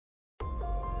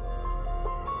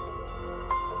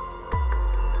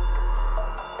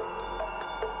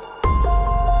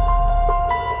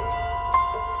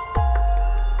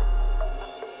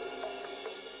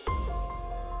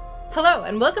Hello,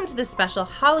 and welcome to this special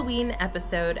Halloween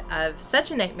episode of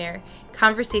Such a Nightmare,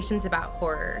 Conversations About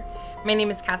Horror. My name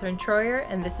is Catherine Troyer,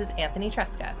 and this is Anthony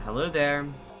Tresca. Hello there.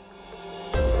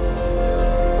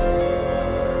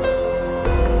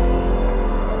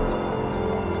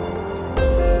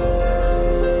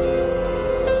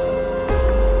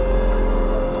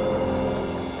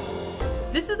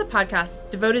 This is a podcast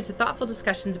devoted to thoughtful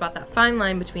discussions about that fine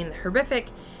line between the horrific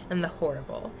and the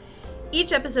horrible.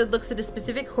 Each episode looks at a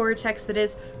specific horror text that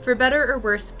is, for better or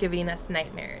worse, giving us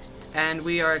nightmares. And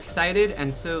we are excited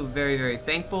and so very, very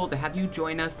thankful to have you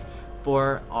join us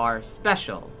for our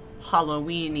special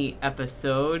Halloween-y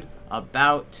episode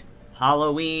about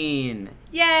Halloween.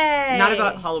 Yay! Not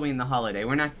about Halloween the holiday.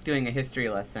 We're not doing a history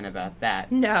lesson about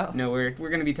that. No. No, we're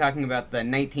going to be talking about the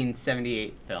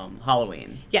 1978 film,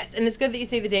 Halloween. Yes, and it's good that you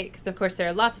say the date, because of course there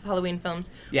are lots of Halloween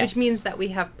films, Yes. which means that we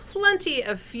have plenty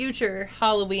of future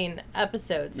Halloween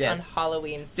episodes on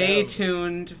Halloween Stay films.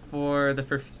 tuned for the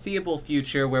foreseeable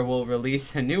future where we'll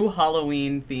release a new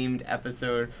Halloween-themed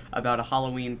episode about a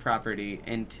Halloween property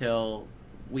until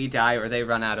we die or they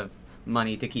run out of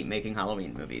money to keep making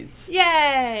Halloween movies.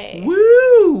 Yay!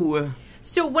 Woo!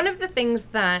 So one of the things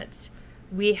that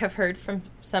we have heard from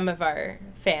some of our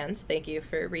fans, thank you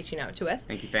for reaching out to us,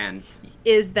 Thank you, fans.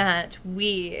 is that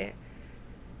we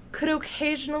could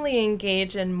occasionally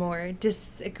engage in more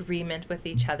disagreement with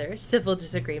each other, civil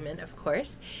disagreement, of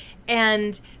course,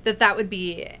 and that would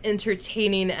be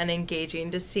entertaining and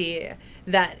engaging to see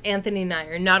that Anthony and I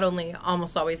are not only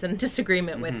almost always in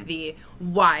disagreement with the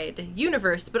wide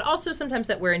universe, but also sometimes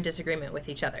that we're in disagreement with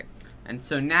each other. And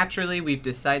so naturally, we've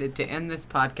decided to end this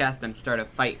podcast and start a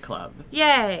fight club.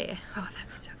 Yay! Oh,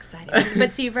 that'd be so exciting.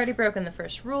 But see, you've already broken the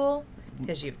first rule,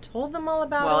 because you've told them all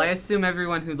about Well, I it. assume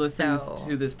everyone who listens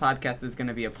to this podcast is going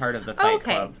to be a part of the fight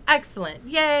club. Okay, excellent.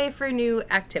 Yay for new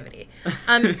activity.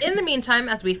 In the meantime,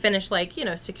 as we finish,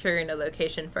 securing a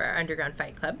location for our underground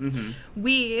fight club,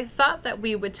 we thought that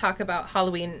we would talk about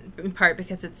Halloween in part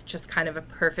because it's just kind of a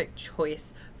perfect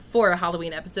choice for a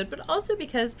Halloween episode, but also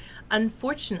because,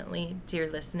 unfortunately, dear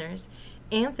listeners,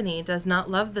 Anthony does not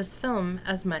love this film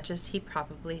as much as he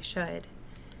probably should.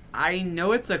 I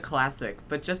know it's a classic,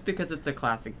 but just because it's a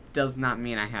classic does not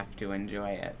mean I have to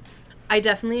enjoy it. I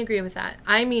definitely agree with that.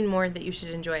 I mean more that you should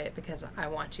enjoy it because I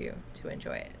want you to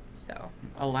enjoy it. So,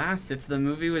 Alas, if the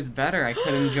movie was better, I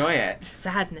could enjoy it.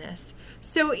 sadness.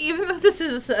 So even though this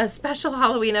is a special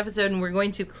Halloween episode and we're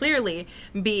going to clearly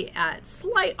be at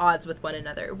slight odds with one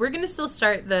another, we're going to still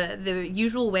start the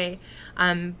usual way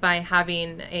by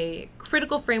having a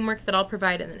critical framework that I'll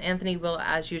provide, and then Anthony will,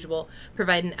 as usual,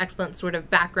 provide an excellent sort of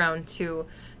background to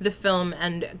the film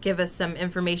and give us some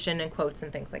information and quotes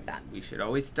and things like that. We should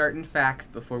always start in facts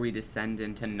before we descend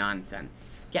into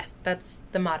nonsense. Yes, that's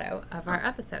the motto of our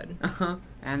episode.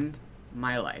 And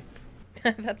my life.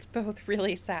 That's both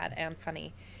really sad and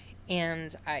funny.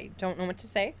 And I don't know what to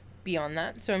say beyond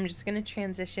that. So I'm just going to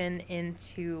transition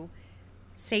into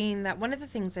saying that one of the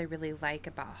things I really like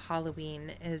about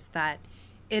Halloween is that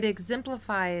it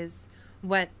exemplifies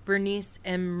what Bernice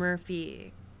M.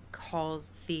 Murphy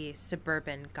calls the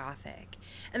suburban Gothic.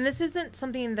 And this isn't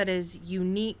something that is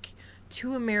unique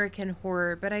to American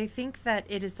horror, but I think that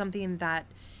it is something that,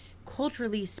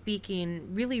 culturally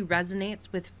speaking, really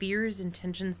resonates with fears and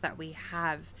tensions that we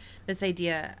have, this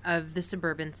idea of the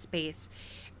suburban space.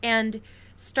 And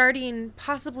starting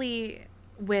possibly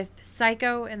with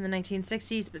Psycho in the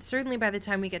 1960s, but certainly by the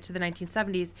time we get to the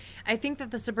 1970s, I think that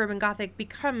the suburban Gothic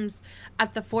becomes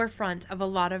at the forefront of a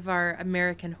lot of our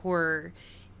American horror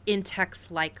in texts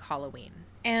like Halloween.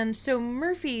 And so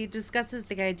Murphy discusses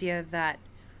the idea that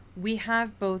we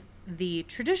have both the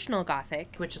traditional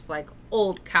Gothic, which is like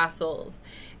old castles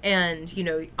and,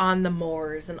 on the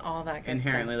moors and all that good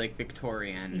Inherently, stuff. like,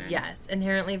 Victorian. Yes,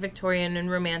 inherently Victorian and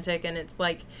romantic. And it's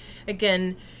like,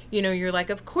 again, you're like,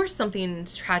 of course something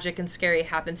tragic and scary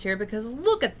happens here because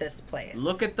look at this place.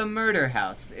 Look at the murder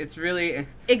house. It's really...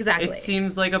 Exactly. It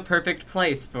seems like a perfect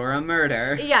place for a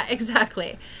murder. Yeah,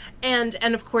 exactly. And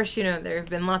of course, there have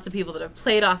been lots of people that have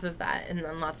played off of that and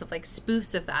then lots of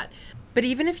spoofs of that. But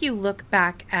even if you look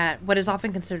back at what is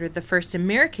often considered the first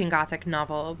American Gothic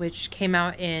novel, which came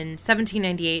out in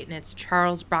 1798, and it's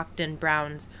Charles Brockden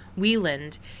Brown's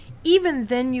Wieland, even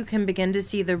then you can begin to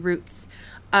see the roots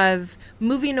of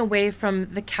moving away from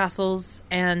the castles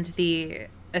and the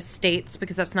estates,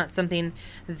 because that's not something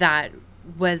that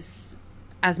was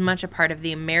as much a part of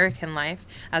the American life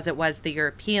as it was the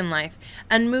European life,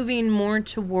 and moving more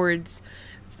towards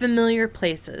familiar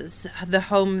places, the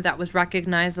home that was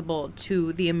recognizable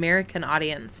to the American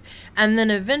audience. And then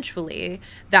eventually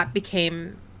that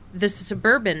became the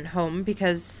suburban home,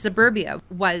 because suburbia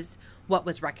was what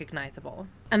was recognizable.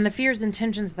 And the fears and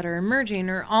tensions that are emerging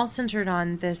are all centered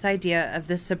on this idea of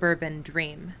the suburban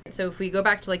dream. So if we go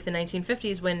back to like the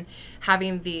 1950s, when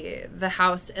having the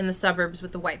house in the suburbs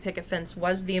with the white picket fence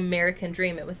was the American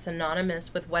dream, it was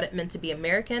synonymous with what it meant to be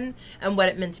American and what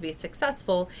it meant to be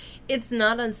successful. It's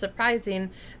not unsurprising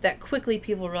that quickly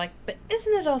people were like, but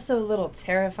isn't it also a little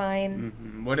terrifying?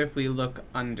 Mm-hmm. What if we look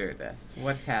under this?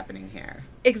 What's happening here?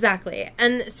 Exactly.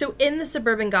 And so in the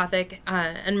suburban Gothic,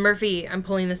 and Murphy, I'm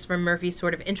pulling this from Murphy's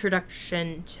sort of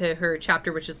introduction to her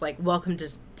chapter, which is like, welcome to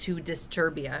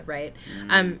Disturbia, right?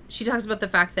 She talks about the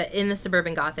fact that in the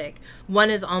suburban Gothic, one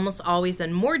is almost always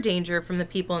in more danger from the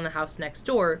people in the house next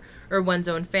door or one's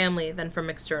own family than from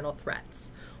external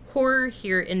threats. Horror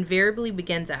here invariably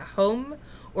begins at home,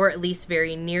 or at least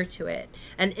very near to it.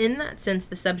 And in that sense,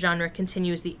 the subgenre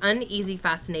continues the uneasy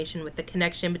fascination with the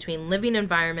connection between living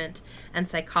environment and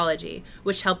psychology,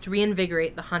 which helped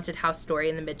reinvigorate the haunted house story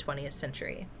in the mid-20th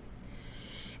century.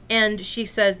 And she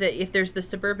says that if there's the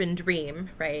suburban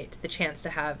dream, right, the chance to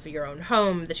have your own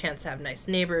home, the chance to have nice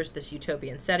neighbors, this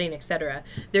utopian setting, etc.,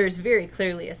 there's very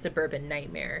clearly a suburban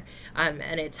nightmare.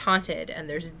 And it's haunted, and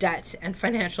there's debt and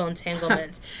financial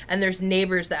entanglement, and there's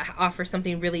neighbors that offer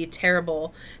something really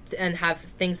terrible and have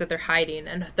things that they're hiding.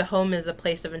 And the home is a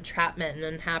place of entrapment and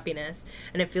unhappiness,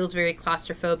 and it feels very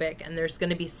claustrophobic, and there's going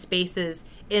to be spaces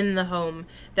in the home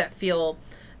that feel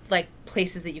like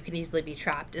places that you can easily be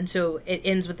trapped. And so it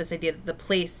ends with this idea that the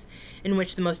place in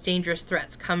which the most dangerous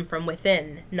threats come from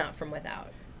within, not from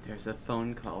without. There's a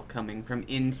phone call coming from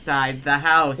inside the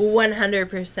house.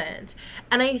 100%.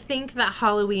 And I think that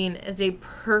Halloween is a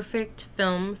perfect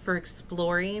film for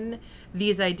exploring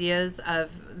these ideas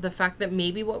of the fact that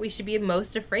maybe what we should be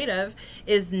most afraid of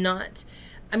is not...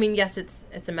 I mean, yes,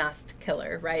 it's a masked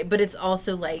killer, right? But it's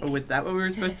also like... Oh, was that what we were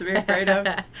supposed to be afraid of?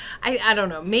 I don't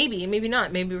know. Maybe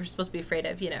not. Maybe we're supposed to be afraid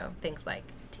of, things like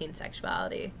teen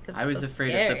sexuality. I was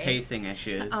afraid of the pacing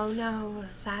issues. Oh, no.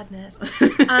 Sadness.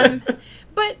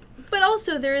 But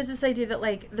also there is this idea that,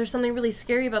 like, there's something really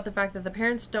scary about the fact that the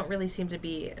parents don't really seem to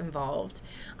be involved.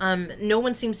 No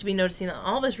one seems to be noticing that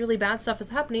all this really bad stuff is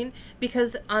happening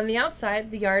because on the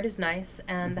outside, the yard is nice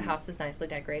and the house is nicely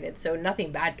decorated, so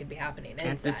nothing bad could be happening inside.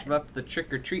 Can't disrupt the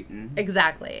trick-or-treating.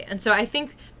 Exactly. And so I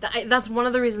think that's one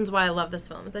of the reasons why I love this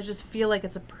film. Is I just feel like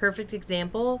it's a perfect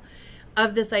example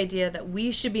of this idea that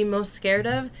we should be most scared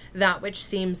of that which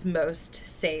seems most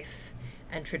safe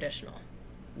and traditional.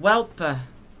 Well,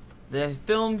 the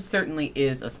film certainly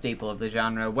is a staple of the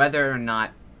genre, whether or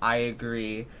not I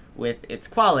agree with its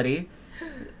quality.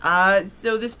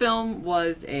 So this film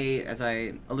was as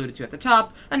I alluded to at the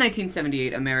top, a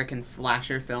 1978 American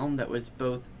slasher film that was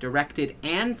both directed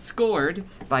and scored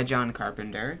by John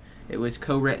Carpenter. It was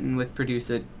co-written with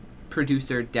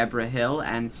producer Deborah Hill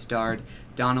and starred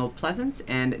Donald Pleasance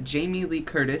and Jamie Lee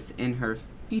Curtis in her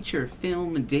feature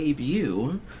film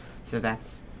debut. So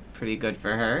that's pretty good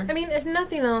for her. I mean, if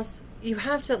nothing else, you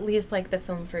have to at least like the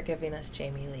film for giving us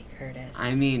Jamie Lee Curtis.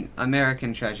 I mean,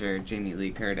 American treasure, Jamie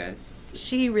Lee Curtis.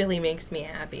 She really makes me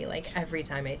happy, like, every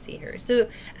time I see her. So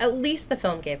at least the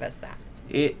film gave us that.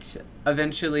 It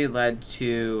eventually led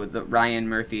to the Ryan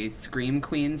Murphy's Scream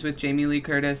Queens with Jamie Lee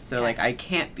Curtis. So, yes. like, I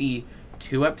can't be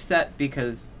too upset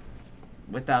because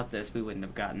without this, we wouldn't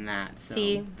have gotten that. So.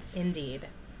 See? Indeed.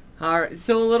 Alright,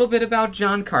 so a little bit about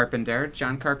John Carpenter.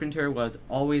 John Carpenter was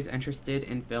always interested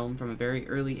in film from a very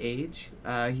early age.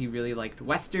 He really liked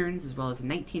westerns as well as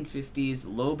 1950s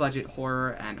low-budget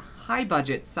horror and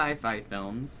high-budget sci-fi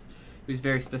films. He was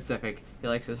very specific. He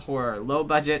likes his horror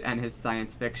low-budget and his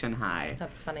science fiction high.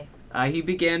 That's funny. He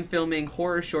began filming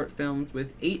horror short films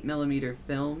with 8mm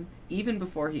film even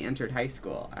before he entered high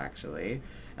school, actually.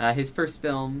 His first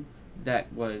film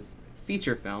that was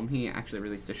feature film. He actually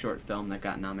released a short film that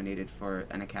got nominated for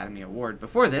an Academy Award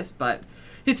before this, but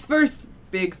his first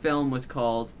big film was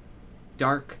called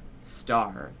Dark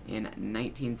Star in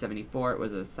 1974. It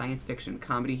was a science fiction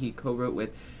comedy he co-wrote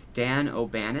with Dan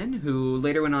O'Bannon, who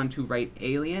later went on to write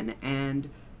Alien, and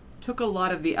took a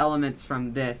lot of the elements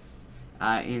from this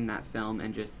in that film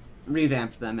and just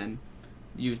revamped them and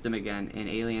used them again in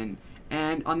Alien.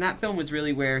 And on that film was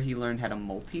really where he learned how to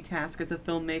multitask as a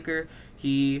filmmaker.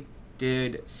 He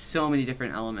did so many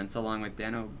different elements along with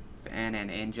Dan O'Bannon,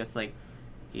 and just like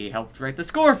he helped write the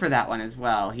score for that one as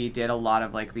well. He did a lot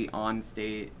of like he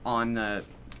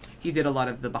did a lot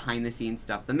of the behind the scenes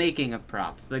stuff, the making of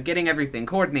props, the getting everything,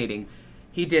 coordinating.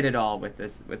 He did it all with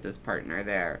this partner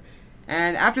there.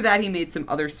 And after that he made some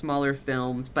other smaller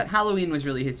films, but Halloween was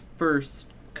really his first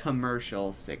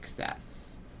commercial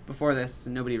success. Before this,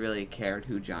 nobody really cared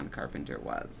who John Carpenter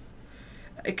was.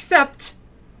 Except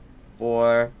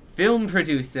for Film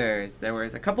producers. There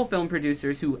was a couple film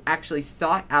producers who actually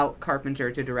sought out Carpenter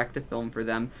to direct a film for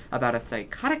them about a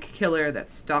psychotic killer that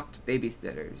stalked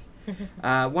babysitters.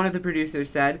 One of the producers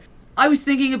said, I was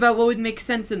thinking about what would make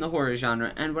sense in the horror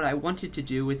genre, and what I wanted to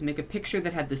do was make a picture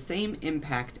that had the same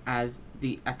impact as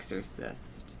The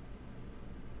Exorcist.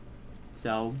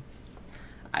 So,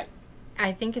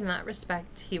 I think in that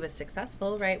respect, he was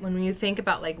successful, right? When you think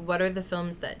about, like, what are the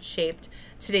films that shaped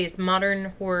today's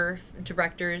modern horror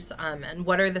directors, and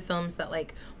what are the films that,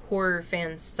 like, horror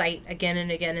fans cite again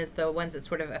and again as the ones that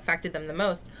sort of affected them the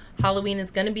most, Halloween is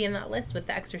going to be in that list with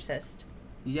The Exorcist.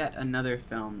 Yet another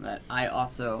film that I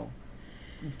also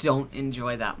don't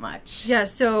enjoy that much. Yeah,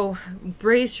 so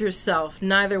brace yourself.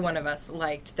 Neither one of us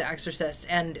liked The Exorcist,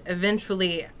 and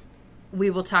eventually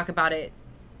we will talk about it.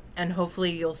 And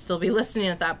hopefully you'll still be listening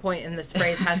at that point, and this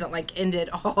phrase hasn't, like, ended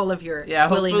all of your willingness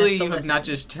hopefully to you listen. have not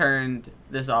just turned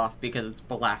this off because it's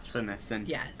blasphemous and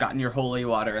Yes. gotten your holy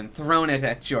water and thrown it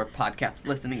at your podcast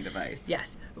listening device.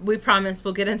 Yes, we promise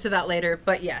we'll get into that later.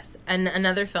 But yes, and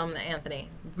another film that Anthony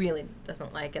really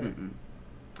doesn't like. And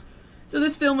So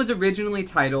this film was originally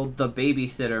titled The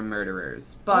Babysitter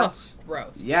Murderers, but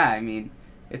gross. yeah, I mean,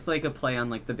 it's like a play on,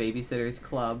 like, the Babysitter's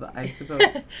Club, I suppose.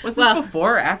 Was Well, this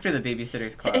before or after the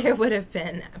Babysitter's Club? It would have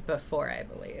been before, I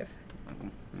believe.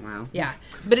 Wow. Yeah,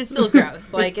 but it's still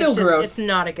gross. Like, still gross. It's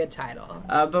not a good title.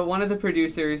 But one of the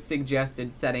producers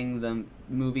suggested setting the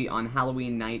movie on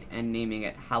Halloween night and naming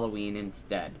it Halloween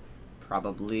instead.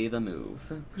 Probably the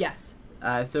move. Yes.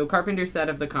 So Carpenter said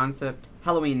of the concept,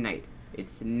 Halloween night.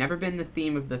 It's never been the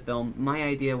theme of the film. My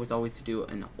idea was always to do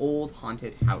an old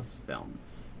haunted house film.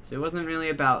 So it wasn't really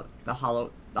about the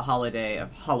holiday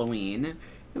of Halloween.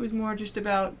 It was more just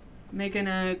about making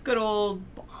a good old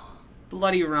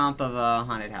bloody romp of a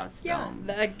haunted house film.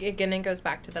 Yeah, again, it goes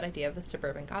back to that idea of the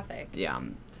suburban gothic. Yeah.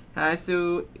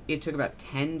 So it took about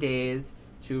 10 days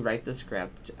to write the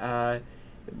script.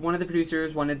 One of the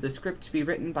producers wanted the script to be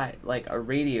written by, like, a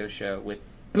radio show with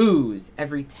booze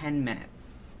every 10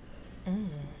 minutes.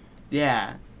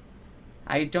 Yeah.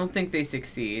 I don't think they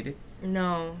succeed.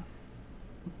 No.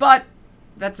 But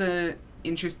that's a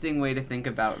interesting way to think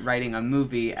about writing a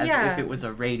movie as if it was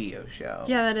a radio show.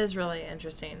 Yeah, that is really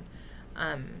interesting.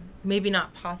 Maybe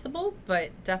not possible,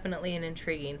 but definitely an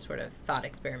intriguing sort of thought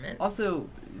experiment. Also,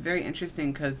 very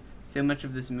interesting because so much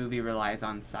of this movie relies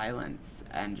on silence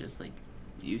and just, like,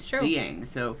 you seeing.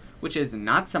 So, which is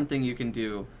not something you can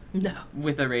do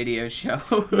with a radio show.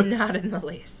 Not in the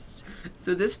least.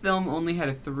 So this film only had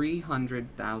a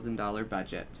 $300,000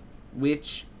 budget,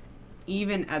 which,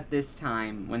 even at this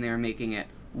time when they were making it,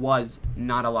 was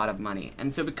not a lot of money.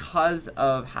 And so because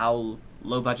of how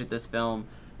low budget this film,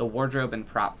 the wardrobe and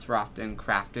props were often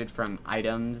crafted from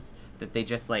items that they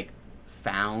just, like,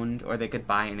 found or they could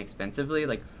buy inexpensively.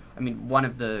 Like, I mean, one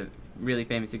of the really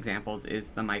famous examples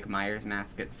is the Mike Myers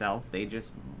mask itself. They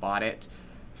just bought it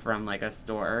from, like, a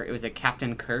store. It was a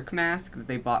Captain Kirk mask that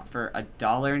they bought for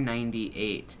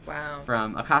 $1.98 Wow.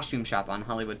 from a costume shop on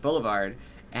Hollywood Boulevard.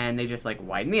 And they just, like,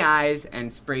 widened the eyes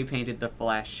and spray painted the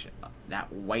flesh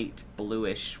that white,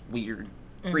 bluish, weird,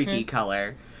 freaky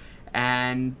color.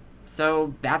 And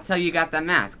so that's how you got that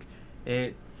mask.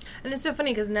 And it's so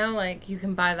funny because now, like, you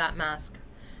can buy that mask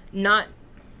not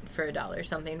for $1 or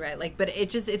something, right? Like, but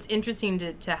it's interesting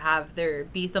to have there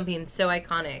be something so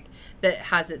iconic that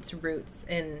has its roots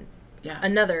in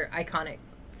another iconic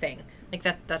thing. Like,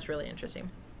 that's really interesting.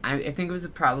 I think it was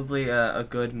probably a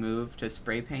good move to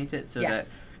spray paint it so that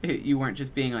you weren't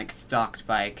just being, like, stalked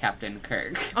by Captain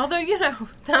Kirk. Although, you know,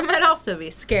 that might also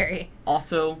be scary.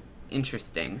 Also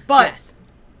interesting. But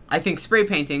I think spray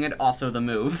painting it also the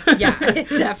move. Yeah,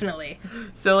 definitely.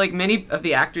 So, like, many of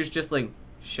the actors just, like,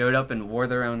 showed up and wore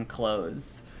their own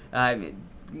clothes.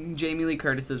 Jamie Lee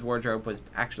Curtis's wardrobe was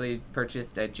actually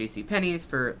purchased at JCPenney's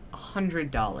for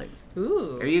 $100.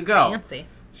 Ooh. There you go. Fancy.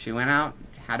 She went out,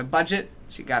 had a budget,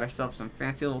 she got herself some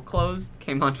fancy little clothes,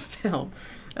 came on film.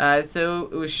 So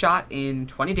it was shot in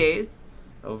 20 days,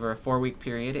 over a 4-week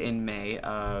period in May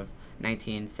of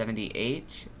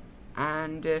 1978,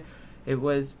 and it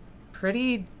was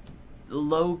pretty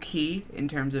low-key in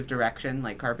terms of direction.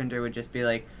 Like, Carpenter would just be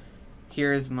like,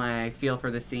 here's my feel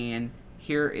for the scene,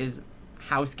 here is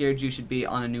how scared you should be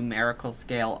on a numerical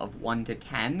scale of 1 to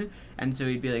 10, and so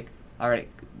he'd be like, alright,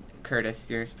 Curtis,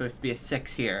 you're supposed to be a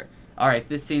 6 here. Alright,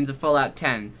 this scene's a full-out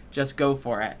 10, just go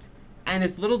for it. And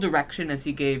as little direction as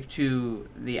he gave to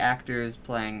the actors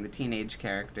playing the teenage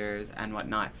characters and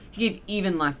whatnot, he gave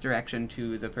even less direction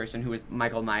to the person who was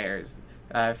Michael Myers.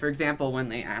 For example, when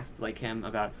they asked, like, him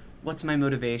about what's my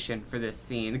motivation for this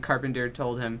scene? Carpenter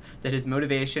told him that his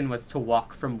motivation was to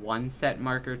walk from one set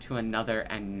marker to another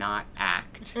and not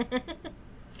act.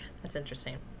 That's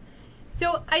interesting.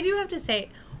 So I do have to say,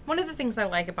 one of the things I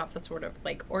like about the sort of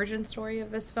like origin story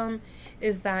of this film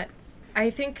is that I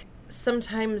think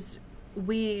sometimes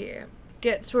we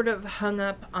get sort of hung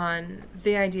up on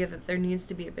the idea that there needs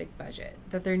to be a big budget,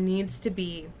 that there needs to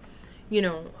be, you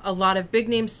know, a lot of big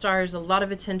name stars, a lot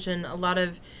of attention, a lot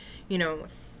of, you know,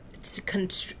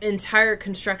 entire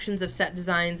constructions of set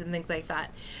designs and things like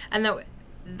that. And that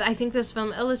I think this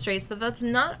film illustrates that that's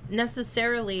not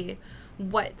necessarily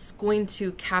what's going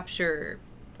to capture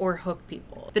or hook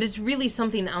people. That it's really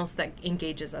something else that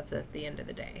engages us at the end of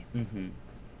the day. Mm-hmm.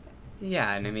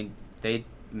 Yeah, and I mean, they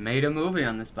made a movie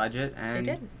on this budget, and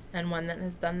they did, and one that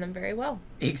has done them very well.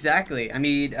 Exactly. I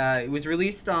mean, it was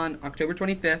released on October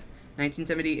 25th,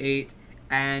 1978,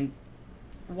 and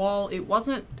while it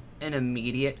wasn't an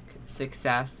immediate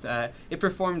success, it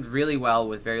performed really well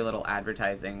with very little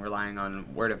advertising, relying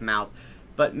on word of mouth.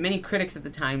 But many critics at the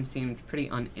time seemed pretty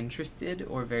uninterested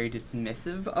or very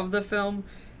dismissive of the film.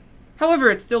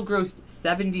 However, it still grossed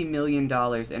 $70 million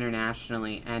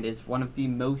internationally and is one of the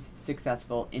most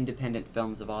successful independent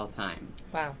films of all time.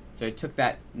 Wow. So it took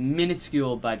that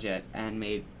minuscule budget and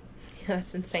made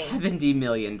that's insane. $70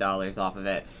 million off of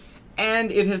it.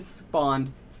 And it has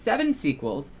spawned 7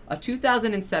 sequels, a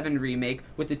 2007 remake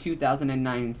with the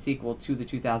 2009 sequel to the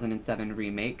 2007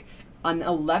 remake, an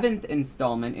 11th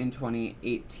installment in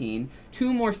 2018.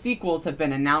 2 more sequels have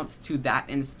been announced to that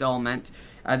installment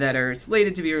that are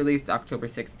slated to be released October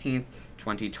 16th,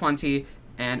 2020,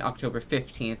 and October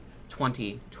 15th,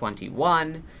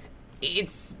 2021.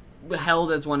 It's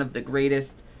held as one of the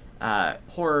greatest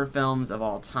horror films of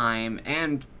all time,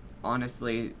 and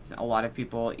honestly, a lot of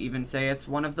people even say it's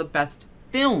one of the best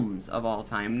films of all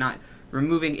time, not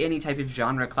removing any type of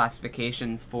genre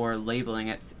classifications for labeling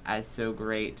it as so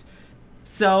great.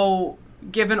 So,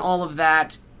 given all of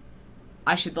that,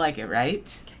 I should like it,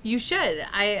 right? You should.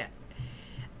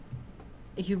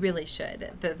 You really should.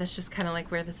 That's just kind of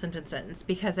like where the sentence ends,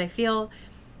 because I feel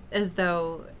as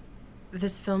though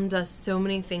this film does so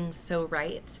many things so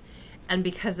right, and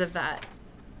because of that,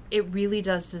 it really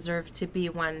does deserve to be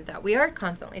one that we are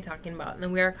constantly talking about, and that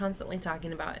we are constantly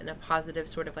talking about in a positive,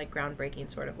 sort of like groundbreaking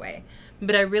sort of way.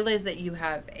 But I realize that you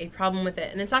have a problem with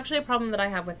it, and it's actually a problem that I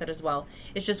have with it as well.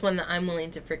 It's just one that I'm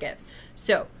willing to forgive.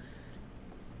 So,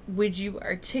 would you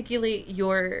articulate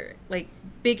your like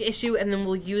big issue, and then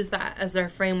we'll use that as our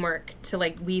framework to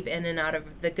like weave in and out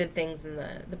of the good things and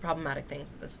the problematic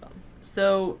things of this film?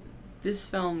 So, this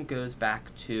film goes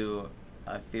back to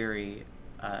a theory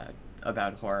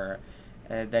about horror,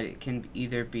 that it can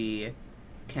either be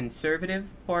conservative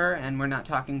horror, and we're not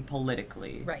talking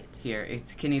politically here.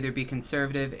 It can either be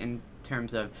conservative in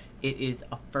terms of it is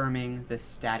affirming the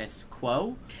status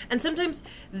quo. And sometimes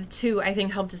the two, I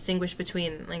think, help distinguish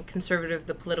between like conservative,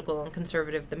 the political, and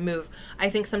conservative, the move.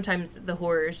 I think sometimes the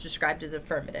horror is described as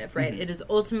affirmative, right? Mm-hmm. It is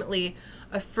ultimately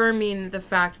affirming the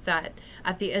fact that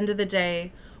at the end of the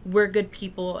day, we're good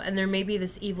people, and there may be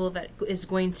this evil that is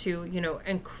going to, you know,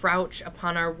 encroach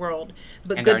upon our world,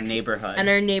 but and good our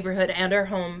neighborhood, and our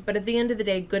home. But at the end of the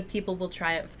day, good people will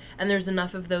triumph, and there's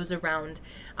enough of those around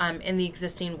in the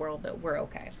existing world that we're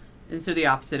okay. And so the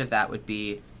opposite of that would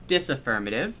be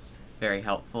disaffirmative. Very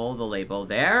helpful, the label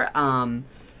there. And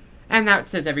that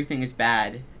says everything is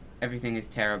bad, everything is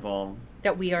terrible.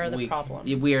 That we are the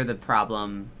problem. We are the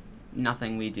problem.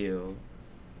 Nothing we do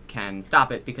can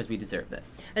stop it because we deserve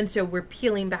this. And so we're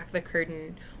peeling back the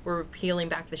curtain, we're peeling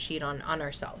back the sheet on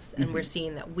ourselves, and we're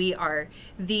seeing that we are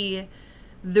the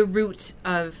root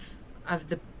of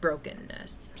the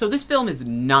brokenness. So this film is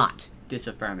not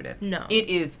disaffirmative. No. It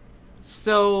is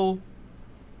so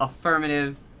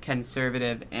affirmative,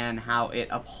 conservative, and how it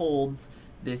upholds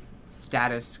this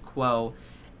status quo.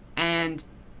 And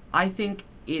I think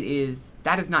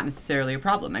that is not necessarily a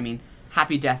problem. I mean,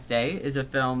 Happy Death Day is a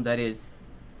film that is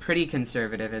pretty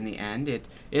conservative in the end. It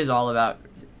is all about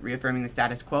reaffirming the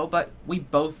status quo, but we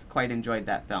both quite enjoyed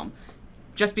that film.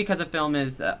 Just because a film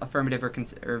is affirmative or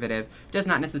conservative does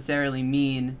not necessarily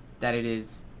mean that it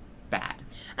is bad.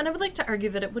 And I would like to argue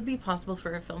that it would be possible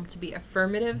for a film to be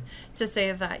affirmative, to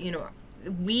say that, you know,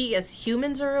 we as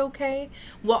humans are okay,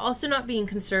 while also not being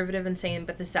conservative and saying,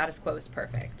 but the status quo is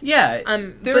perfect. Yeah,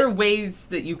 there are ways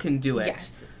that you can do it.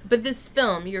 Yes, but this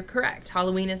film, you're correct,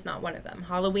 Halloween is not one of them.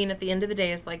 Halloween, at the end of the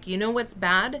day, is like, you know what's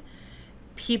bad?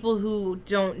 People who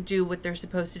don't do what they're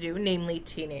supposed to do, namely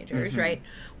teenagers, right?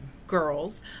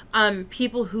 Girls.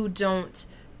 People who don't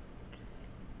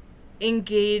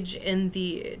engage in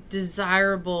the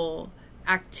desirable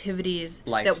activities,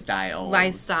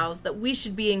 lifestyles that we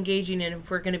should be engaging in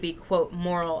if we're going to be, quote,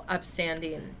 moral,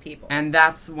 upstanding people. And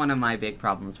that's one of my big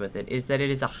problems with it, is that it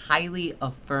is a highly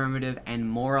affirmative and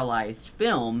moralized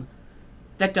film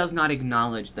that does not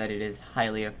acknowledge that it is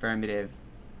highly affirmative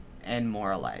and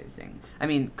moralizing. I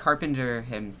mean, Carpenter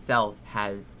himself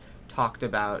has talked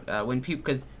about when people,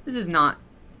 because this is not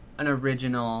an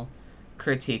original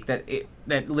critique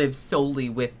that lives solely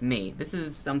with me. This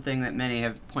is something that many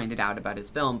have pointed out about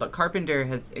his film, but Carpenter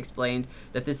has explained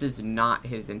that this is not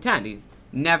his intent. He's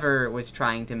never was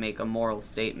trying to make a moral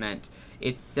statement.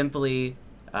 It's simply,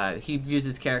 he views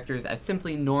his characters as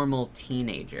simply normal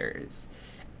teenagers.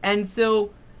 And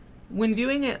so, when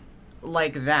viewing it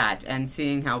like that, and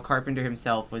seeing how Carpenter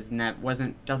himself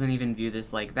doesn't even view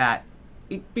this like that,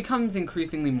 it becomes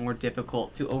increasingly more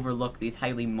difficult to overlook these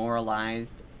highly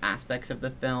moralized aspects of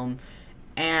the film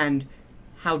and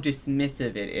how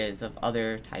dismissive it is of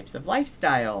other types of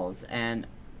lifestyles, and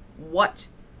what,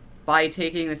 by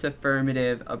taking this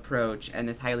affirmative approach and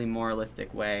this highly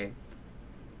moralistic way,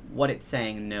 what it's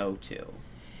saying no to.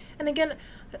 And again,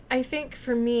 I think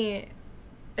for me,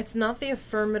 it's not the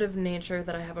affirmative nature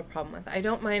that I have a problem with. I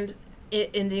don't mind it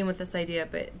ending with this idea,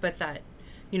 but that,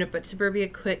 but suburbia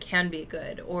can be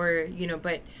good, or,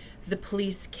 but the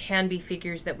police can be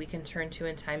figures that we can turn to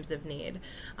in times of need.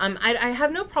 I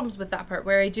have no problems with that part.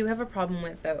 Where I do have a problem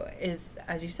with, though, is,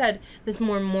 as you said, this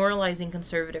more moralizing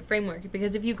conservative framework.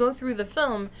 Because if you go through the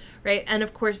film, right, and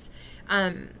of course,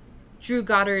 Drew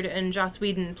Goddard and Joss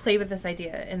Whedon play with this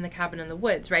idea in The Cabin in the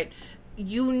Woods, right?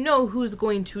 You know who's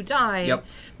going to die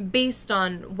based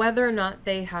on whether or not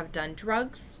they have done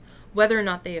drugs, whether or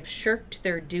not they have shirked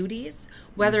their duties,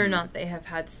 whether or not they have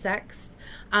had sex,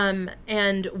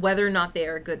 and whether or not they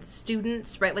are good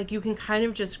students, right? Like, you can kind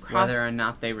of just cross... Whether or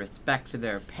not they respect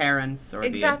their parents or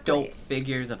the adult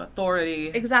figures of authority.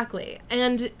 Exactly.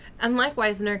 And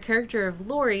likewise, in our character of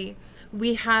Laurie,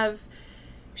 we have...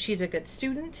 She's a good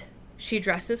student. She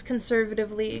dresses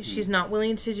conservatively. She's not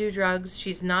willing to do drugs.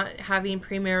 She's not having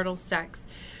premarital sex.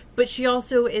 But she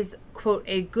also is, quote,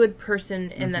 a good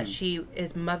person in that she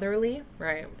is motherly,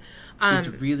 right? She's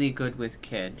really good with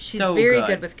kids. She's very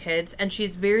good with kids, and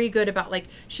she's very good about, like,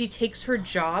 she takes her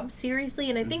job seriously,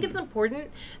 and I think it's important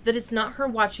that it's not her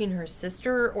watching her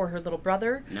sister or her little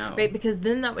brother, right? Because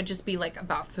then that would just be, like,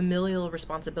 about familial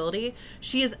responsibility.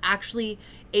 She is actually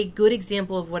a good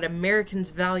example of what Americans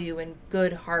value in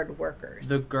good, hard workers.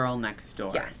 The girl next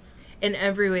door. Yes. In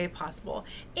every way possible.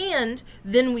 And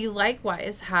then we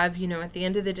likewise have, at the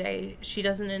end of the day, she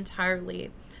doesn't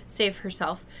entirely save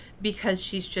herself because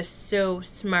she's just so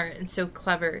smart and so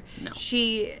clever. No.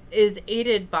 She is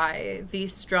aided by the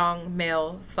strong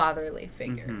male fatherly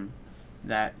figure.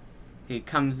 That he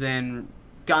comes in,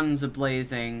 guns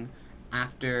a-blazing,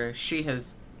 after she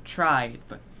has tried,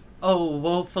 but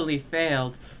woefully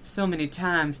failed so many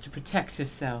times to protect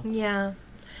herself. Yeah.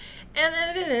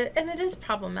 And it is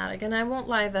problematic, and I won't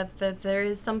lie that there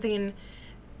is something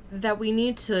that we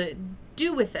need to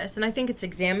do with this, and I think it's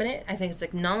examine it, I think it's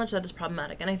acknowledge that it's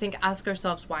problematic, and I think ask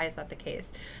ourselves, why is that the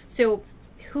case? So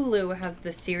Hulu has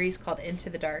this series called Into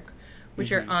the Dark,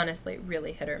 which are honestly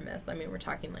really hit or miss. I mean, we're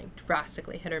talking like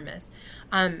drastically hit or miss.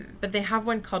 But they have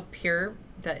one called Pure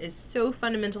that is so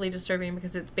fundamentally disturbing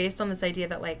because it's based on this idea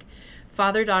that, like,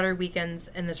 father-daughter weekends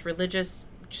in this religious,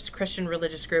 just Christian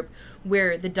religious group,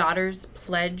 where the daughters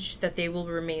pledge that they will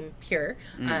remain pure,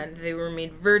 they will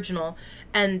remain virginal,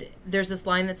 and there's this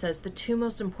line that says the two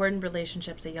most important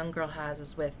relationships a young girl has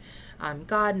is with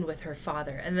God and with her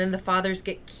father, and then the fathers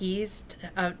get keys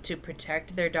to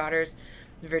protect their daughters'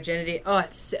 virginity.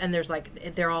 And there's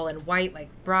like, they're all in white like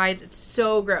brides. It's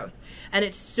so gross and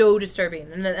it's so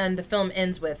disturbing, and the film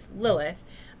ends with Lilith.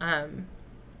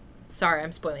 Sorry,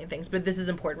 I'm spoiling things, but this is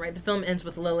important, right? The film ends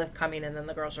with Lilith coming, and then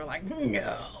the girls are like,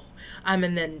 no. And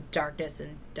then darkness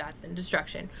and death and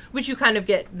destruction, which you kind of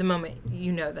get the moment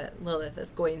you know that Lilith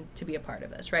is going to be a part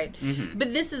of this, right?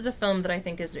 But this is a film that I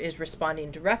think is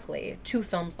responding directly to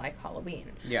films like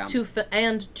Halloween. Yeah.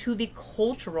 And to the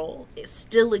cultural,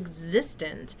 still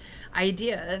existent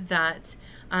idea that...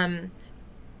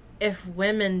 if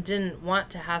women didn't want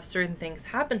to have certain things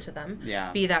happen to them,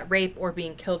 be that rape or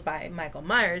being killed by Michael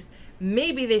Myers,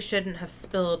 maybe they shouldn't have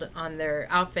spilled on their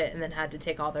outfit and then had to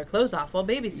take all their clothes off while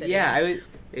babysitting. Yeah,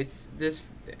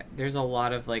 there's a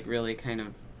lot of, like, really kind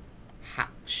of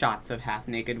shots of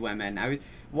half-naked women.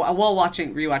 While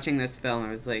rewatching this film,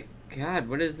 I was like, God,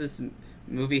 what does this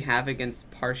movie have against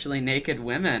partially naked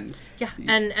women? Yeah,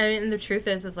 and the truth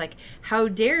is like, how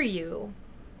dare you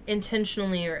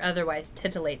intentionally or otherwise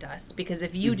titillate us, because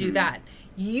if you do that,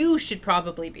 you should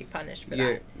probably be punished for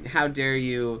that. How dare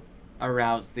you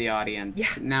aroused the audience. Yeah.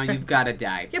 Now you've got to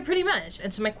die. Yeah, pretty much.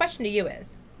 And so my question to you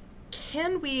is,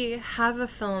 can we have a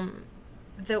film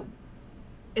that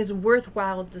is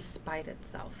worthwhile despite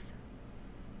itself?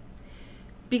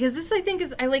 Because this, I think,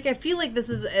 I feel like this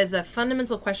is a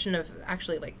fundamental question of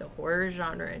actually, like, the horror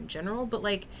genre in general. But,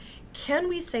 like, can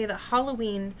we say that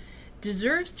Halloween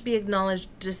deserves to be acknowledged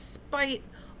despite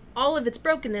all of its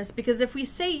brokenness? Because if we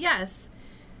say yes,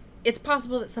 it's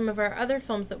possible that some of our other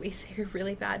films that we say are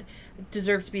really bad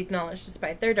deserve to be acknowledged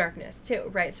despite their darkness, too,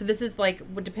 right? So this is, like,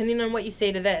 depending on what you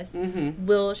say to this,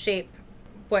 will shape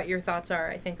what your thoughts are,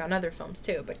 I think, on other films,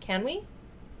 too. But can we?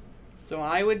 So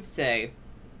I would say,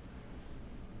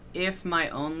 if my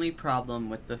only problem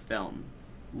with the film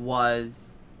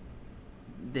was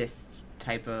this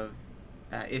type of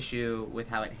issue with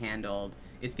how it handled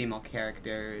its female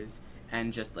characters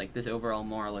and just, like, this overall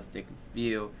moralistic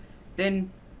view,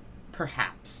 then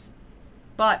perhaps.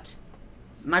 But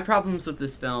my problems with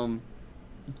this film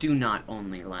do not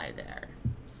only lie there.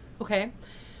 Okay.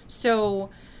 So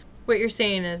what you're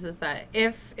saying is that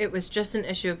if it was just an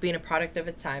issue of being a product of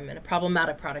its time and a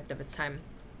problematic product of its time,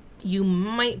 you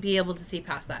might be able to see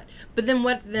past that. But then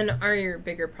what then are your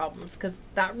bigger problems? Because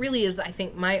that really is, I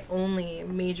think, my only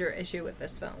major issue with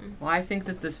this film. Well, I think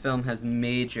that this film has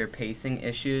major pacing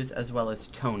issues as well as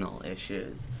tonal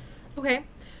issues. Okay.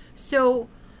 So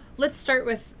let's start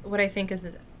with what I think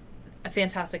is a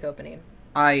fantastic opening.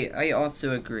 I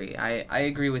also agree. I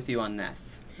agree with you on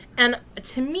this. And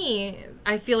to me,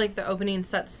 I feel like the opening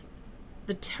sets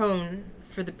the tone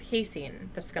for the pacing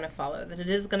that's going to follow, that it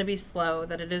is going to be slow,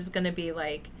 that it is going to be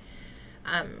like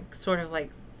sort of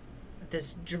like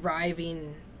this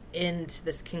driving into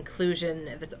this conclusion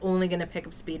that's only going to pick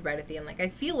up speed right at the end. Like, I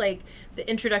feel like the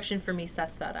introduction for me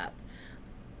sets that up.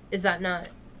 Is that not?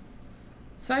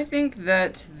 So I think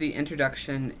that the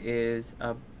introduction is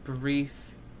a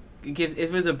brief,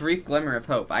 it was a brief glimmer of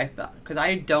hope, I thought, because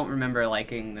I don't remember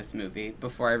liking this movie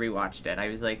before I rewatched it. I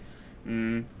was like,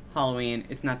 Halloween,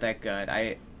 it's not that good.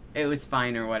 It was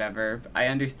fine or whatever. I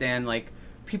understand, like,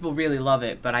 people really love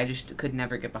it, but I just could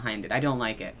never get behind it. I don't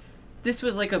like it. This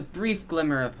was like a brief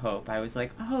glimmer of hope. I was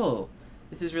like, oh,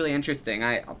 this is really interesting.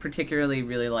 I particularly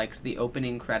really liked the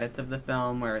opening credits of the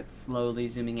film where it's slowly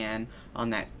zooming in on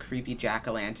that creepy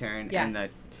jack-o'-lantern. Yes. And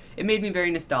it made me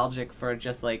very nostalgic for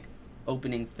just, like,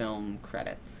 opening film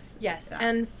credits. Yes,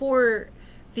 and for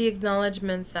the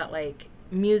acknowledgement that, like,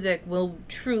 music will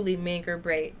truly make or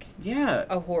break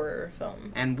a horror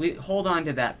film. And we hold on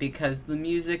to that because the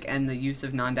music and the use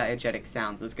of non-diegetic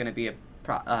sounds is going to be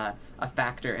a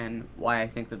factor in why I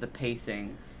think that the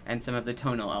pacing and some of the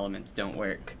tonal elements don't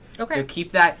work. Okay. So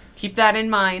keep that in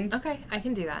mind. Okay, I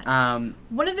can do that.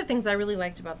 One of the things I really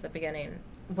liked about the beginning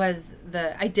was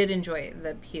I did enjoy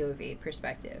the POV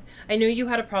perspective. I know you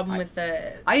had a problem with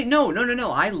the...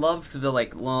 No. I loved the,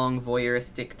 like, long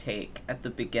voyeuristic take at the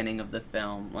beginning of the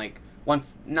film. Like,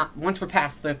 once we're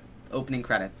past the opening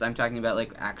credits, I'm talking about,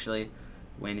 like, actually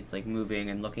when it's, like, moving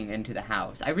and looking into the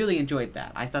house. I really enjoyed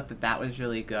that. I thought that was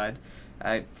really good.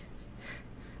 I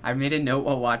made a note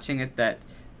while watching it that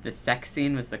the sex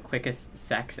scene was the quickest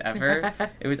sex ever.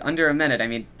 It was under a minute. I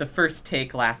mean, the first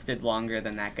take lasted longer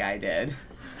than that guy did.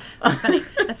 That's funny.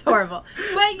 That's horrible.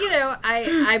 But, you know,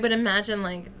 I would imagine,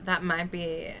 like, that might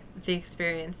be the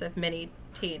experience of many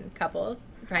teen couples,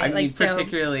 right? I mean, like,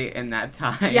 particularly in that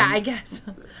time. Yeah, I guess.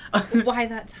 Why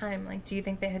that time? Like, do you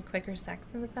think they had quicker sex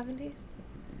in the 70s?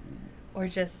 Or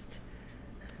just...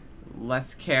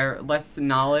 less care, less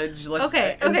knowledge, less...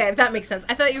 Okay, that makes sense.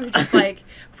 I thought you were just like,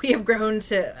 we have grown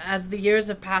to, as the years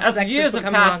have passed,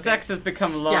 sex has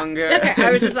become longer. Yeah. Okay,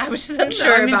 I was just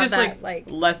unsure about just that. Like,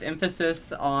 less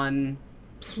emphasis on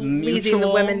pleasing the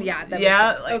women. Yeah, that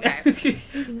makes sense.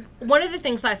 Okay. One of the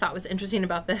things that I thought was interesting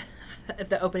about the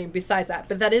opening, besides that,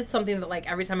 but that is something that,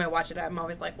 like, every time I watch it, I'm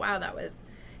always like, wow, that was...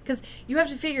 Because you have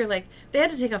to figure, like, they had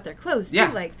to take off their clothes, too.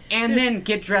 Yeah, like, and then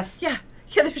get dressed. Yeah,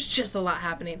 there's just a lot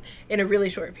happening in a really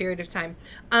short period of time.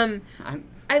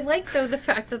 I like, though, the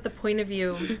fact that the point of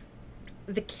view,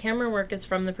 the camera work is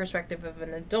from the perspective of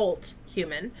an adult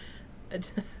human.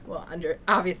 Well,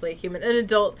 obviously human, an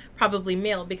adult, probably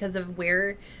male, because of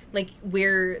where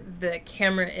the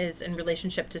camera is in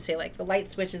relationship to, say, like, the light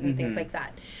switches and things like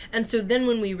that. And so then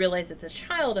when we realize it's a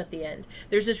child at the end,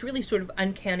 there's this really sort of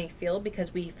uncanny feel,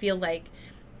 because we feel like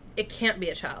it can't be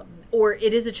a child, or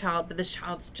it is a child, but this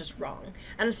child's just wrong.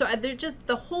 And so they're just,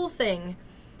 the whole thing,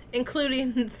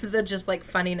 including the just, like,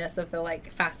 funniness of the,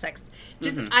 like, fast sex,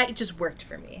 it just worked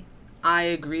for me. I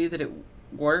agree that it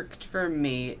worked for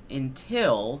me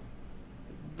until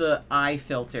the eye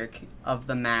filter of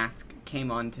the mask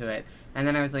came onto it, And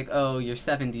then I was like, oh, your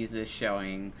 70s is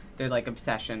showing. Their, like,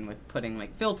 obsession with putting,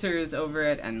 like, filters over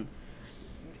it and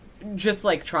just,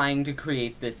 like, trying to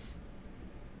create this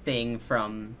thing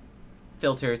from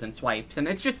filters and swipes. And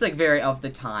it's just, like, very of the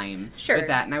time with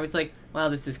that. And I was like, well,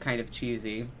 this is kind of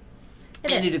cheesy.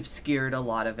 It obscured a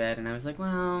lot of it. And I was like,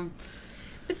 well...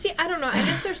 But see, I don't know. I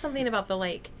guess there's something about the,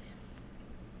 like,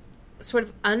 sort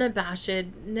of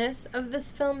unabashedness of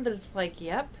this film that it's like,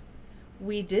 yep,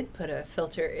 we did put a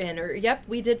filter in, or yep,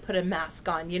 we did put a mask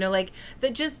on, you know, like,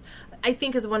 that just, I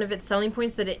think is one of its selling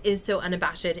points, that it is so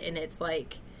unabashed in its,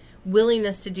 like,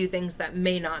 willingness to do things that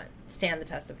may not stand the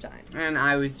test of time. And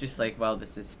I was just like, well,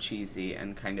 this is cheesy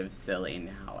and kind of silly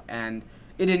now. And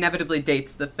it inevitably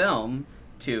dates the film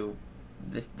to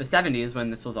the 70s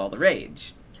when this was all the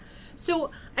rage.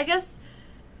 So, I guess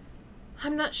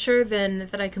I'm not sure then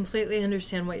that I completely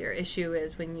understand what your issue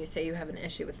is when you say you have an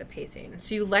issue with the pacing.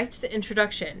 So you liked the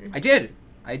introduction. I did.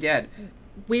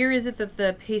 Where is it that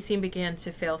the pacing began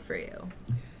to fail for you?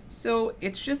 So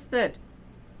it's just that...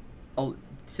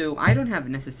 So I don't have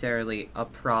necessarily a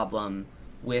problem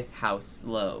with how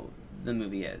slow the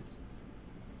movie is.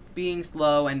 Being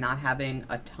slow and not having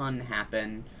a ton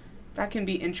happen, that can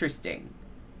be interesting.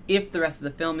 If the rest of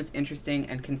the film is interesting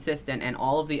and consistent and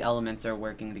all of the elements are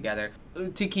working together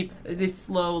to keep this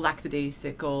slow,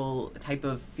 lackadaisical type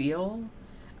of feel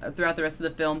throughout the rest of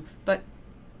the film. But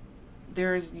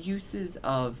there's uses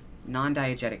of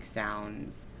non-diegetic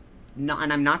sounds, and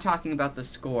I'm not talking about the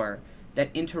score, that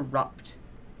interrupt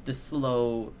the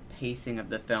slow pacing of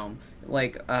the film.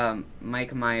 Like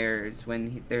Mike Myers,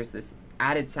 when there's this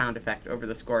added sound effect over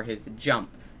the score, his jump,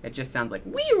 it just sounds like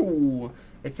whew.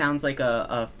 It sounds like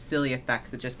a silly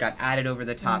effects that just got added over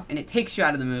the top, and it takes you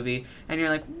out of the movie, and you're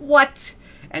like, what?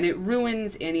 And it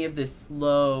ruins any of this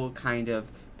slow kind of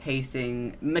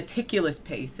pacing, meticulous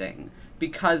pacing,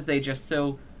 because they just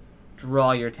so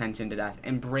draw your attention to that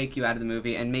and break you out of the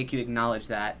movie and make you acknowledge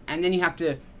that. And then you have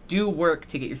to do work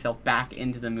to get yourself back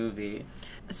into the movie.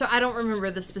 So I don't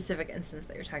remember the specific instance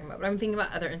that you're talking about, but I'm thinking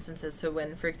about other instances. So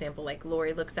when, for example, like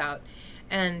Laurie looks out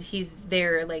and he's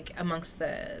there, like, amongst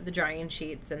the drying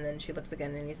sheets, and then she looks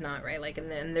again and he's not, right? Like, and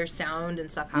then there's sound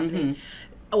and stuff happening.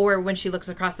 Or when she looks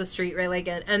across the street, right? Like,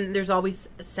 and there's always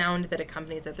sound that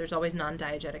accompanies it. There's always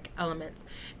non-diegetic elements.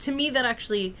 To me, that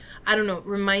actually, I don't know,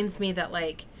 reminds me that,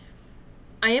 like,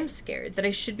 I am scared, that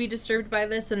I should be disturbed by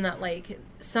this, and that, like,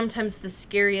 sometimes the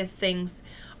scariest things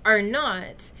are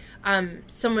not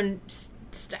someone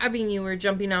stabbing you or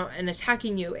jumping out and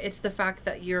attacking you. It's the fact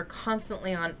that you're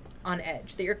constantly on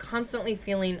edge, that you're constantly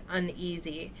feeling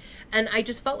uneasy. And I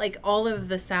just felt like all of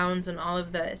the sounds and all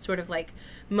of the sort of, like,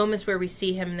 moments where we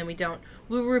see him and then we don't,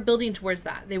 we were building towards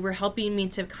that. They were helping me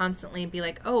to constantly be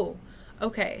like, oh,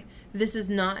 okay, this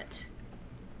is not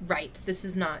right. This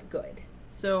is not good.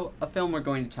 So, a film we're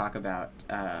going to talk about,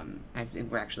 I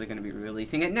think we're actually going to be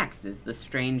releasing it next, is The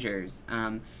Strangers.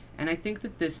 And I think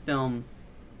that this film,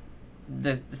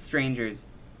 The Strangers,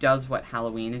 does what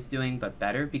Halloween is doing, but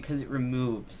better, because it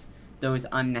removes those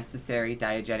unnecessary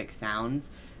diegetic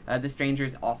sounds. The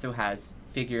Strangers also has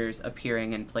figures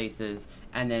appearing in places,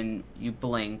 and then you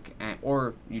blink,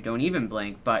 or you don't even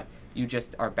blink, but you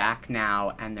just are back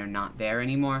now, and they're not there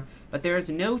anymore. But there is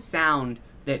no sound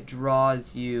that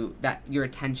draws your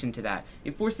attention to that.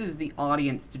 It forces the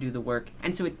audience to do the work,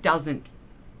 and so it doesn't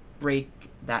break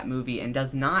that movie and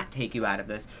does not take you out of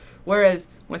this. Whereas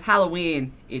with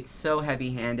Halloween, it's so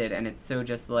heavy-handed, and it's so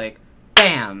just like,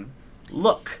 bam,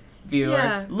 look,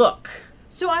 viewer, look.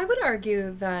 So I would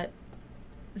argue that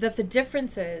the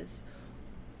difference is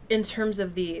in terms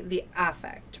of the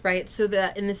affect, right? So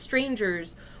that in The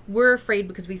Strangers, we're afraid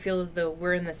because we feel as though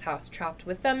we're in this house trapped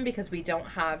with them, because we don't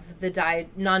have the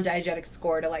non-diegetic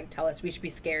score to, like, tell us we should be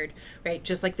scared, right?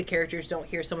 Just like the characters don't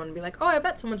hear someone be like, oh, I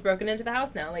bet someone's broken into the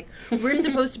house now. Like, we're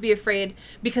supposed to be afraid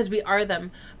because we are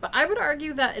them. But I would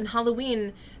argue that in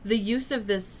Halloween, the use of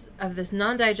this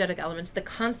non-diegetic elements, the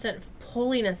constant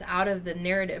pulling us out of the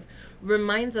narrative,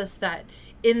 reminds us that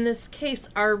in this case,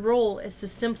 our role is to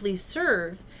simply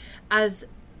serve as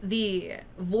the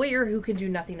voyeur who can do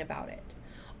nothing about it.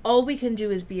 All we can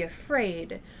do is be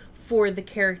afraid for the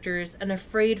characters and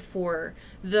afraid for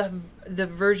the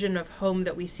version of home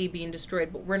that we see being destroyed,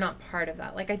 but we're not part of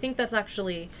that. Like, I think that's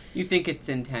actually... You think it's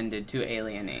intended to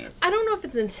alienate? I don't know if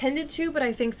it's intended to, but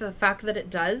I think the fact that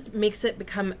it does makes it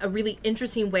become a really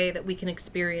interesting way that we can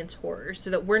experience horror,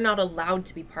 so that we're not allowed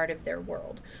to be part of their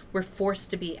world. We're forced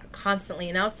to be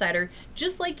constantly an outsider,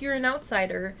 just like you're an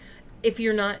outsider if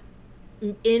you're not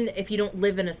if you don't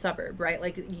live in a suburb, right?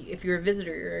 Like, if you're a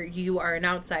visitor, you are an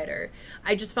outsider.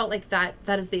 I just felt like that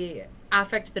is the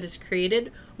affect that is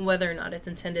created, whether or not it's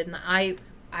intended. And I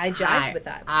I jived with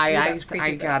that. I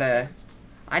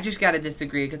just gotta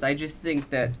disagree, because I just think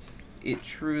that it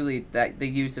truly, that the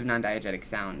use of non-diegetic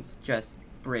sounds just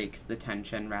breaks the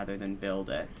tension rather than build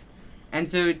it. And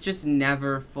so it just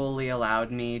never fully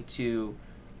allowed me to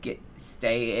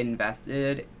stay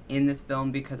invested in this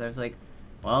film, because I was like,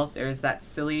 well, there's that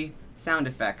silly sound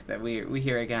effect that we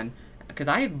hear again. Because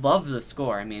I love the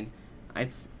score. I mean,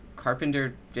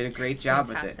 Carpenter did a great job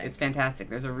with it. It's fantastic.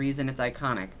 There's a reason it's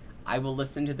iconic. I will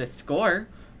listen to this score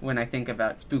when I think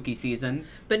about spooky season.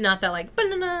 But not that, like,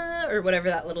 banana, or whatever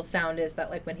that little sound is that,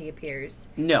 like, when he appears.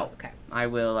 No. Okay. I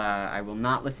will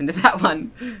not listen to that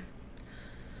one.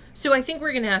 So I think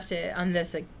we're going to have to, on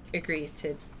this, agree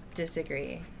to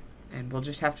disagree. And we'll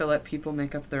just have to let people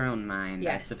make up their own mind,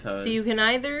 yes. I suppose. So you can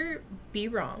either be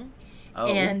wrong. Oh.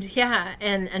 And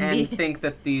think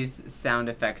that these sound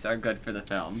effects are good for the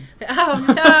film. Oh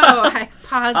no, I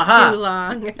paused too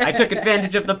long. I took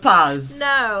advantage of the pause.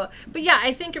 No, but yeah,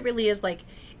 I think it really is like,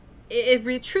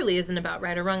 it truly isn't about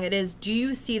right or wrong. It is, do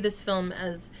you see this film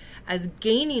as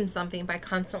gaining something by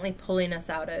constantly pulling us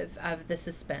out of the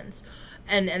suspense?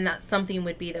 And that something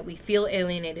would be that we feel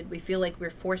alienated, we feel like we're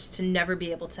forced to never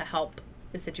be able to help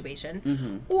the situation,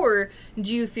 mm-hmm. Or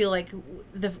do you feel like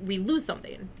we lose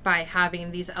something by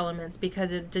having these elements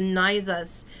because it denies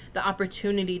us the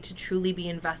opportunity to truly be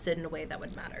invested in a way that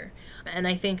would matter? And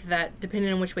I think that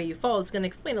depending on which way you fall, it's going to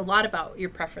explain a lot about your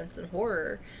preference in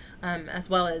horror, as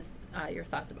well as your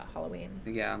thoughts about Halloween.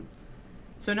 Yeah.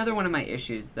 So another one of my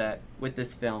issues with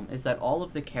this film is that all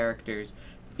of the characters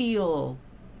feel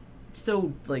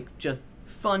so, like, just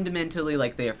fundamentally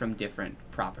like they are from different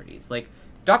properties. Like,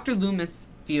 Dr. Loomis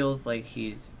feels like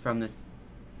he's from this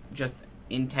just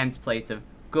intense place of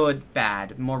good,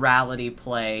 bad, morality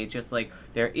play, just like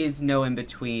there is no in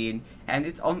between, and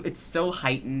it's so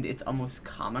heightened, it's almost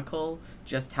comical,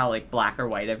 just how, like, black or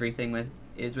white everything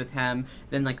is with him.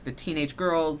 Then, like, the teenage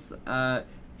girls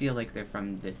feel like they're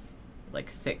from this,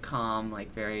 like, sitcom,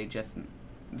 like,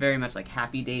 very much like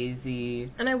Happy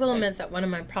Daisy. And I will admit that one of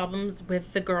my problems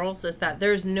with the girls is that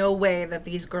there's no way that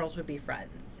these girls would be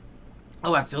friends.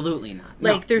 Oh, absolutely not.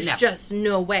 Like, there's just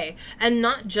no way. And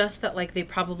not just that, like, they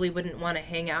probably wouldn't want to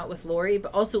hang out with Laurie,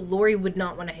 but also Laurie would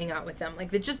not want to hang out with them.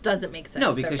 Like, it just doesn't make sense.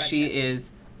 No, because she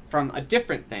is from a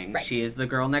different thing. Right. She is the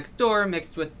girl next door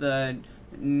mixed with the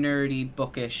nerdy,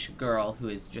 bookish girl who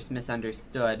is just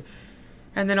misunderstood.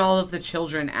 And then all of the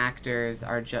children actors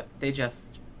are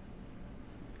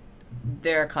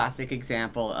they're a classic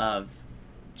example of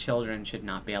children should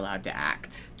not be allowed to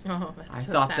act. Oh, that's I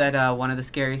so thought sad. that one of the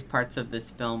scariest parts of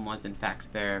this film was, in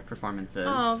fact, their performances.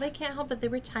 Oh, they can't help it. They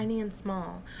were tiny and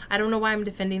small. I don't know why I'm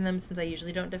defending them, since I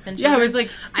usually don't defend children. Yeah, I was like,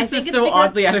 this is so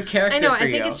oddly out of character. I know.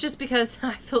 I think it's just because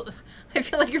I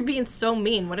feel like you're being so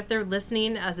mean. What if they're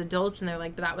listening as adults and they're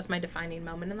like, but that was my defining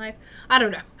moment in life? I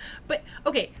don't know. But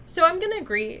okay, so I'm gonna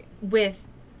agree with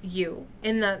you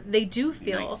in that they do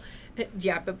feel. Nice.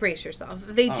 Yeah, but brace yourself.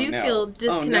 They do feel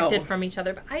disconnected from each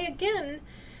other. But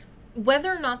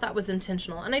whether or not that was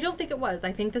intentional, and I don't think it was.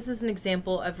 I think this is an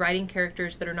example of writing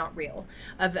characters that are not real,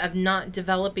 of not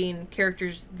developing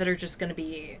characters that are just going to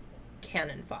be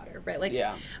cannon fodder, right? Like,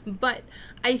 yeah. But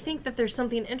I think that there's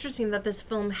something interesting that this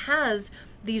film has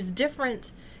these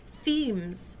different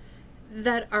themes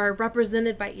that are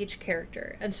represented by each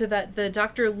character, and so that the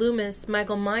Dr. Loomis,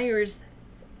 Michael Myers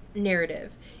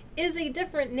narrative is a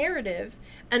different narrative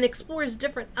and explores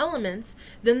different elements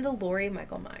than the Laurie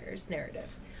Michael Myers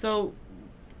narrative. So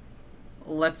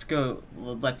let's go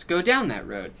down that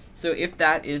road. So if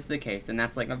that is the case, and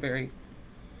that's like a very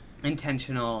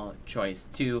intentional choice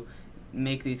to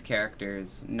make these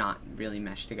characters not really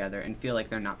mesh together and feel like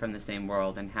they're not from the same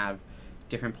world and have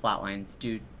different plot lines,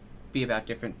 be about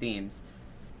different themes,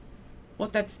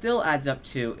 what that still adds up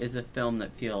to is a film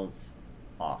that feels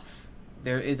off.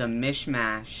 There is a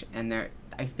mishmash, and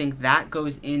I think that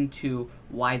goes into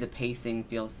why the pacing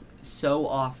feels so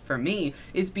off for me,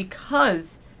 is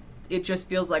because it just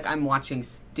feels like I'm watching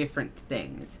different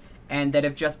things, and that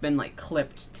have just been, like,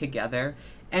 clipped together,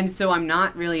 and so I'm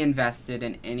not really invested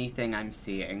in anything I'm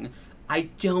seeing. I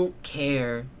don't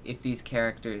care if these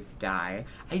characters die.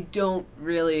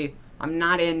 I'm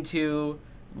not into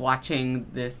watching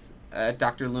this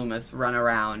Dr. Loomis run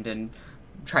around and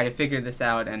try to figure this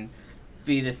out and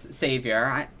be this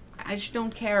savior. I just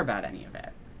don't care about any of it.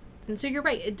 And so you're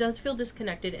right, it does feel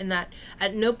disconnected in that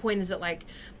at no point is it like,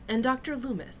 and Dr.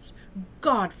 Loomis,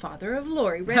 godfather of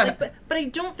Laurie, right? Like, but I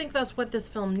don't think that's what this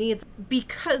film needs,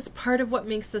 because part of what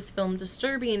makes this film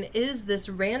disturbing is this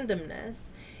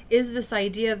randomness, is this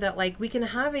idea that, like, we can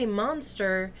have a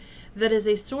monster that is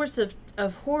a source of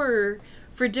horror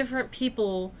for different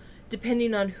people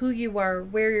depending on who you are,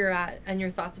 where you're at, and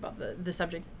your thoughts about the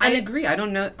subject. I agree. I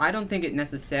don't think it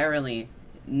necessarily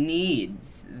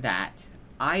needs that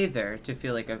either to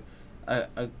feel like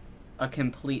a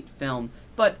complete film.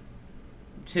 But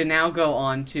to now go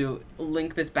on to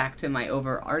link this back to my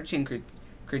overarching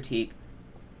critique,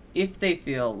 if they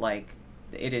feel like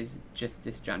it is just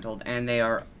disgruntled and they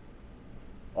are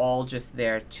all just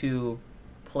there to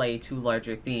play two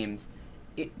larger themes,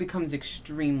 it becomes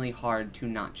extremely hard to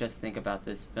not just think about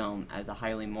this film as a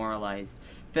highly moralized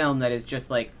film that is just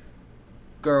like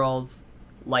girls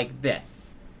like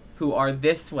this, who are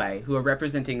this way, who are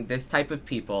representing this type of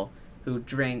people, who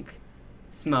drink,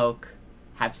 smoke,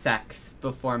 have sex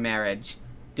before marriage,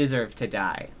 deserve to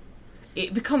die.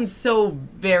 It becomes so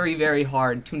very, very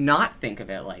hard to not think of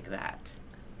it like that.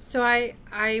 So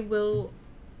I will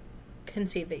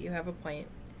concede that you have a point,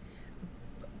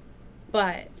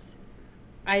 but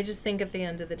I just think at the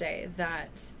end of the day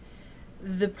that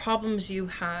the problems you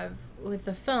have with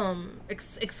the film,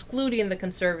 excluding the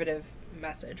conservative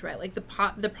message, right? Like the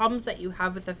problems that you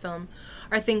have with the film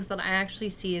are things that I actually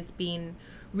see as being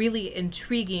really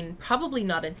intriguing, probably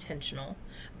not intentional,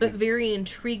 but very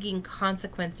intriguing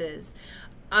consequences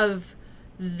of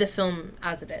the film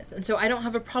as it is. And so I don't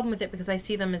have a problem with it because I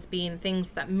see them as being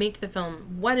things that make the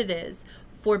film what it is,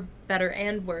 for better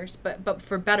and worse, but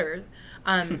for better.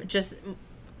 Just,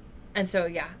 and so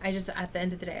yeah, I just, at the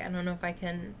end of the day, I don't know if I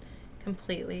can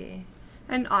completely.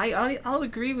 And I'll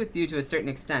agree with you to a certain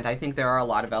extent. I think there are a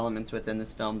lot of elements within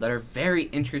this film that are very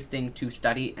interesting to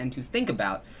study and to think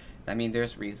about. I mean,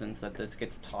 there's reasons that this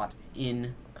gets taught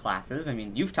in classes. I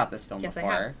mean, you've taught this film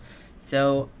before. I have.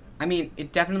 So, I mean,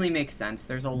 it definitely makes sense.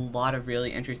 There's a lot of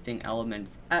really interesting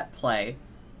elements at play.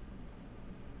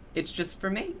 It's just, for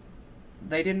me,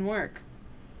 they didn't work.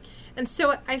 And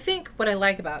so I think what I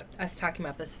like about us talking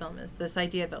about this film is this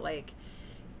idea that, like,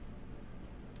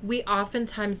 we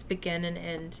oftentimes begin and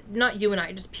end, not you and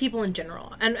I, just people in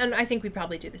general, and I think we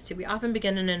probably do this too, we often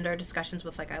begin and end our discussions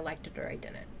with, like, I liked it or I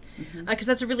didn't. Because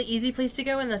that's a really easy place to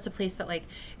go, and that's a place that, like,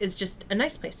 is just a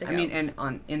nice place to go. I mean,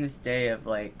 and in this day of,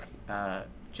 like,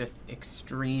 just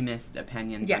extremist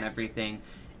opinions on everything,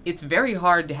 it's very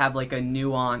hard to have, like, a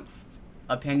nuanced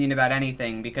opinion about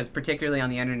anything, because particularly on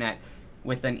the internet,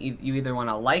 with you either want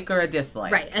to like or a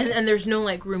dislike. Right, and there's no,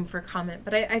 like, room for comment.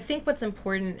 But I think what's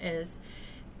important is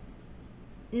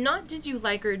not did you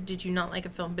like or did you not like a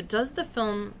film, but does the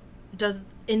film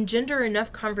engender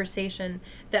enough conversation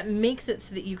that makes it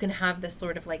so that you can have this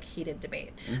sort of, like, heated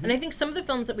debate. And I think some of the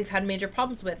films that we've had major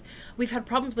problems with, we've had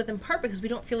problems with in part because we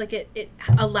don't feel like it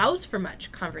allows for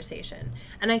much conversation.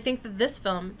 And I think that this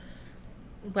film,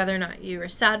 whether or not you are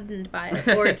saddened by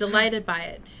it or delighted by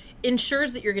it,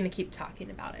 ensures that you're going to keep talking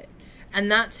about it.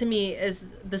 And that, to me,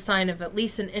 is the sign of at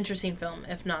least an interesting film,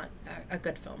 if not a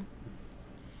good film.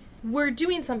 We're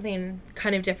doing something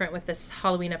kind of different with this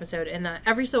Halloween episode in that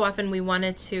every so often we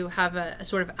wanted to have a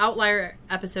sort of outlier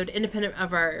episode independent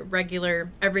of our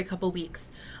regular every couple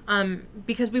weeks.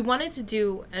 Because we wanted to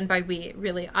do, and by we,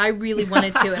 really, I really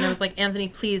wanted to, and I was like, Anthony,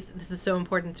 please, this is so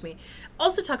important to me.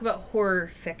 Also talk about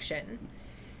horror fiction.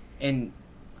 And,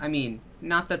 I mean,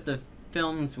 not that the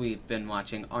films we've been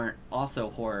watching aren't also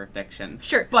horror fiction.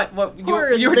 Sure. But what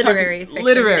horror, you were literary talking fiction.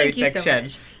 Literary Thank you fiction. so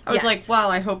much. I was like, wow,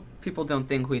 I hope people don't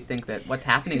think we think that what's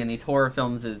happening in these horror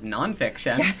films is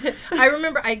nonfiction. Yeah. I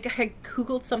remember I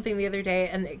Googled something the other day,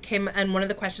 and it came, and one of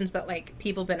the questions that, like,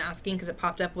 people been asking because it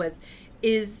popped up was,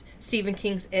 is Stephen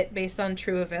King's It based on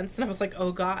true events? And I was like,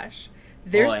 oh gosh.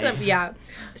 There's some, yeah.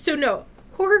 So no,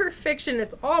 horror fiction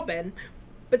it's all been,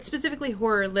 but specifically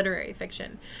horror literary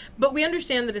fiction. But we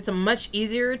understand that it's a much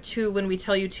easier to, when we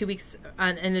tell you 2 weeks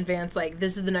in advance, like,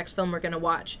 this is the next film we're going to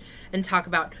watch and talk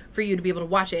about, for you to be able to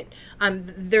watch it.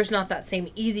 There's not that same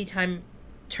easy time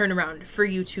turnaround for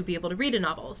you to be able to read a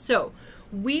novel. So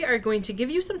we are going to give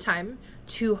you some time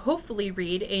to hopefully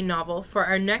read a novel for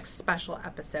our next special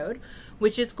episode,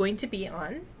 which is going to be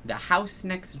on The House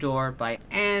Next Door by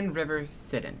Anne River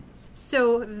Siddons.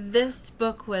 So this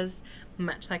book was,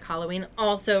 much like Halloween,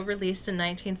 also released in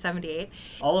 1978.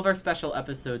 All of our special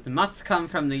episodes must come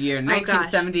from the year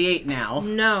 1978 now.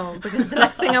 No, because the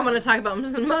next thing I want to talk about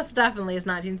most definitely is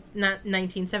not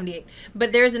 1978.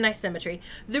 But there is a nice symmetry.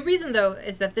 The reason, though,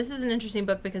 is that this is an interesting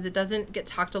book because it doesn't get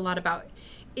talked a lot about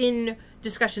in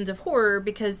discussions of horror,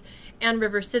 because Anne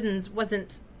River Siddons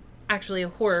wasn't actually a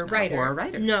horror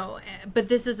writer. No, but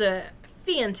this is a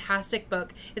fantastic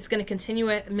book. It's going to continue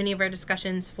many of our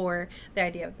discussions for the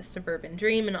idea of the suburban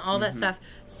dream and all that stuff.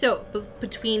 So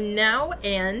between now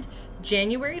and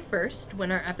January 1st,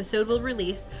 when our episode will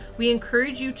release, we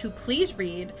encourage you to please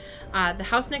read The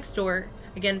House Next Door,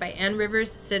 again by Anne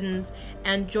Rivers Siddons,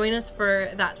 and join us for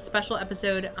that special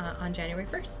episode on January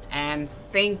 1st. And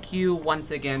thank you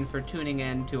once again for tuning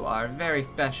in to our very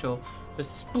special,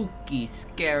 spooky,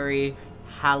 scary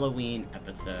Halloween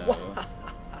episode.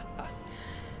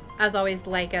 As always,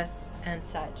 like us and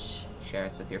such. Share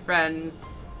us with your friends.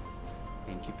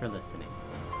 Thank you for listening.